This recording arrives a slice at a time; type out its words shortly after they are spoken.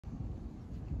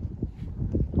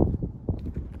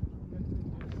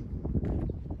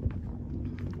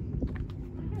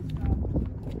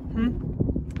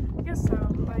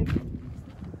time.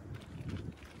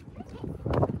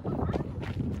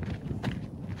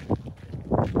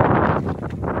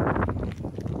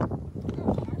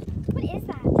 What is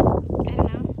that? I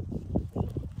don't know.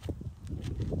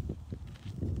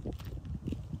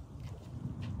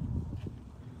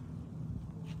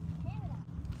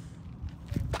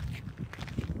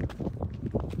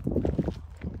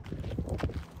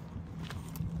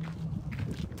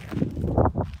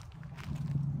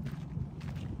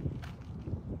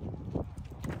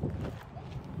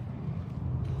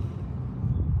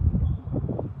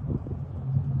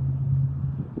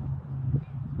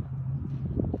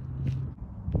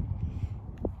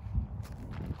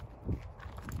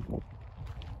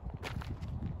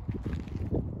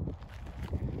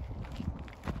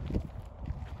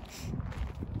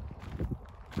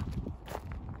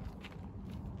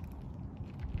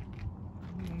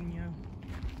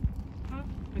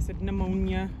 I said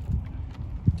pneumonia,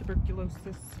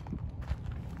 tuberculosis.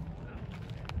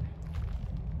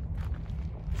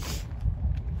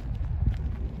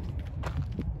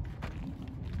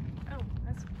 Oh,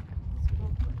 that's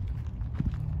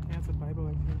Yeah, it's a Bible,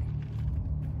 I think.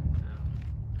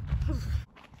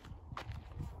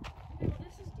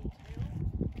 this is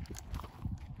detailed.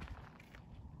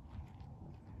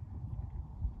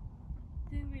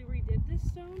 Think we redid this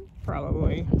stone?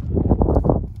 Probably.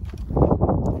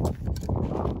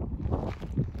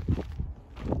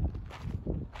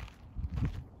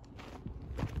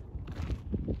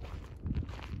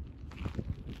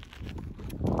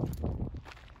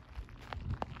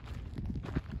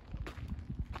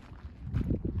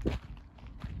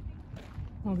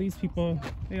 All these people,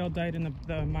 they all died in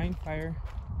the mine fire.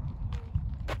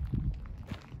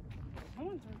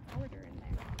 Someone's a reporter in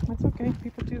there. That's okay,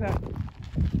 people do that.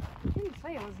 I didn't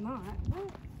say it was not.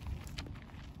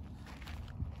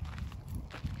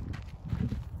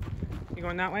 You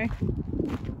going that way?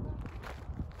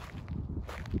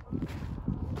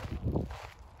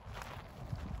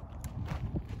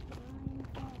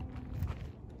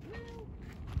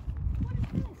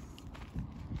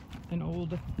 An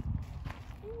old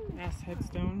ass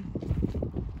headstone.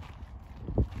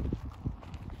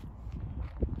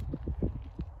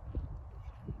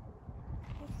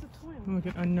 What's the twin? Look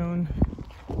at unknown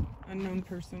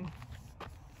person.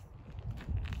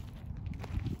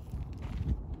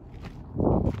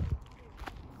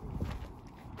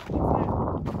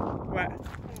 What?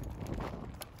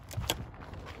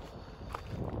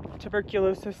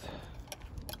 Tuberculosis.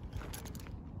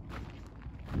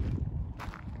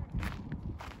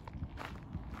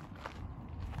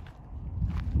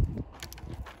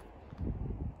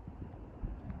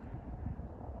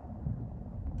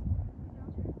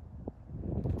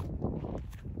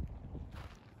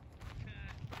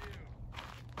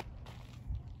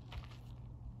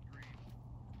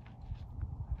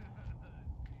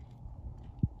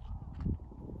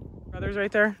 Brothers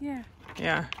right there? Yeah.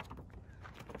 Yeah.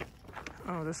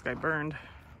 Oh, this guy burned.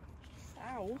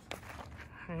 Ow.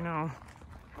 I know.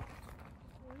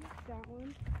 That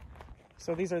one.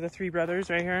 So these are the three brothers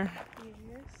right here.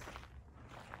 Yes.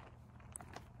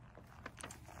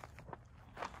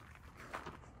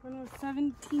 One was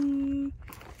 17.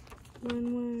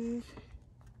 One was...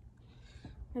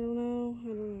 I don't know.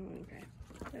 Okay.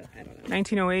 I don't know.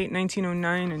 1908,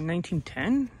 1909, and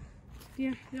 1910?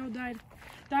 Yeah, they all died.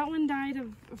 That one died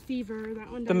of a fever. That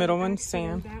one died The middle of one,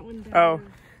 accident. Sam. That one died Oh. of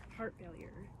heart failure.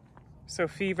 So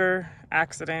fever,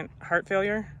 accident, heart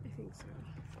failure? I think so.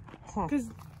 Huh.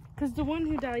 Because the one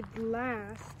who died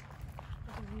last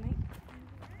was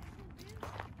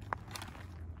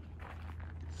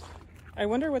I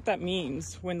wonder what that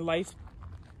means when life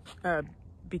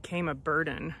became a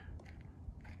burden.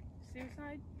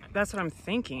 suicide. That's what I'm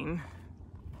thinking.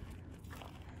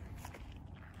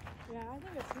 Yeah, I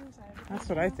think it's suicide. That's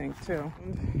what I think too.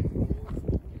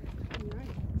 You're right.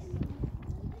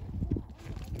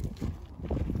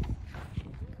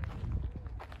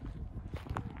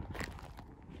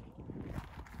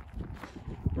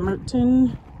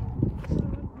 Merton.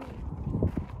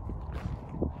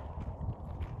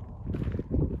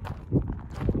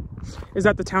 Is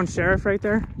that the town sheriff right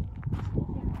there?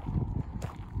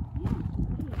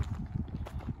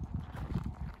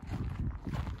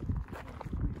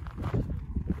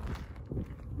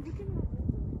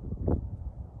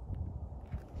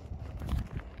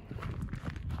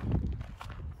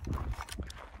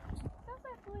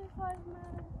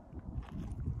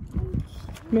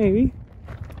 Maybe.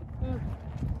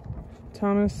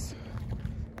 Thomas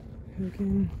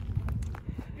Hogan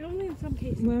Only in some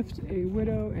cases. left a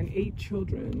widow and 8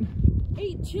 children.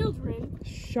 8 children?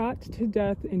 Shot to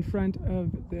death in front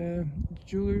of the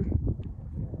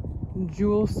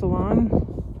Jewel Salon.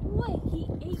 What? He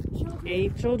ate children?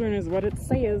 8 children is what it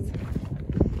says.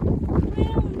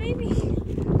 Well, maybe.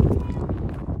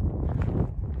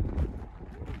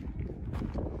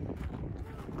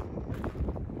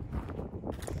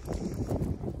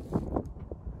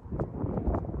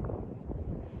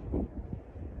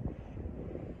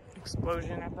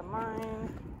 Explosion at the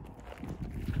mine.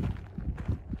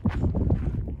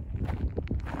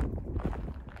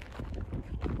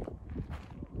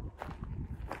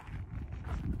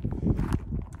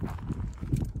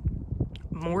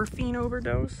 Morphine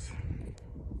overdose.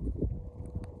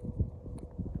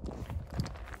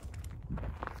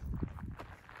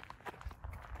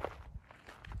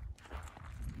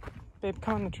 Babe,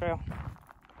 come on the trail.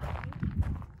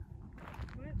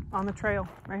 What? On the trail,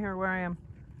 right here where I am.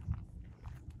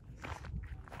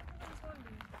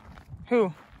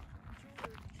 Who?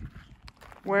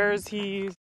 Where is he?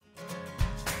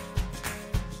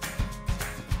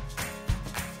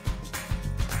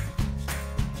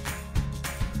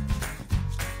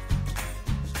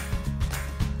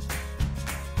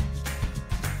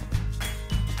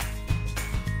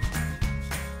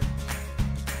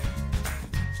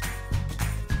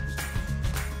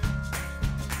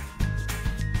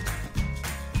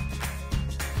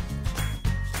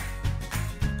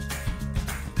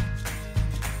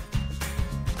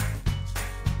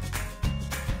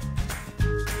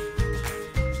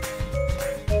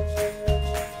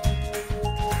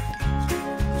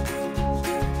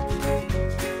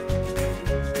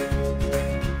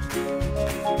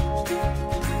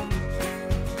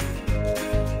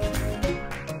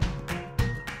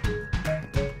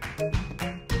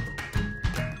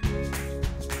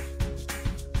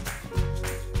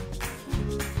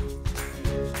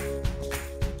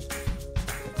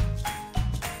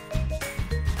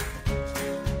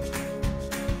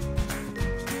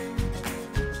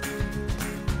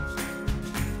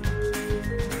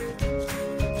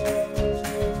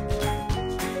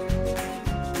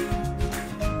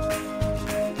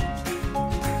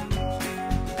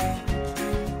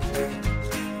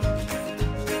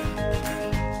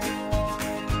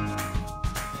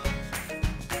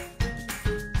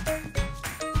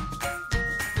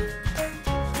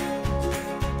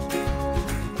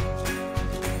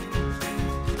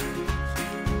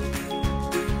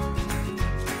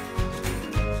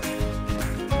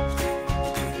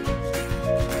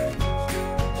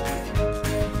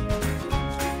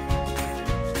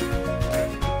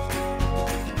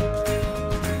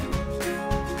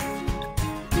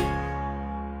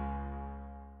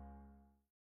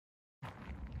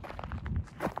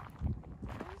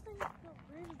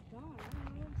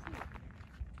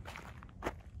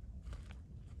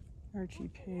 Archie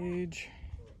Page.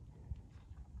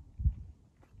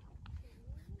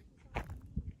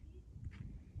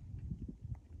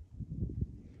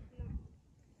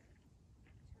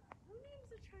 Who names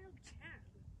a child Chad?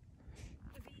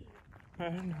 The bee. I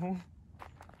don't know.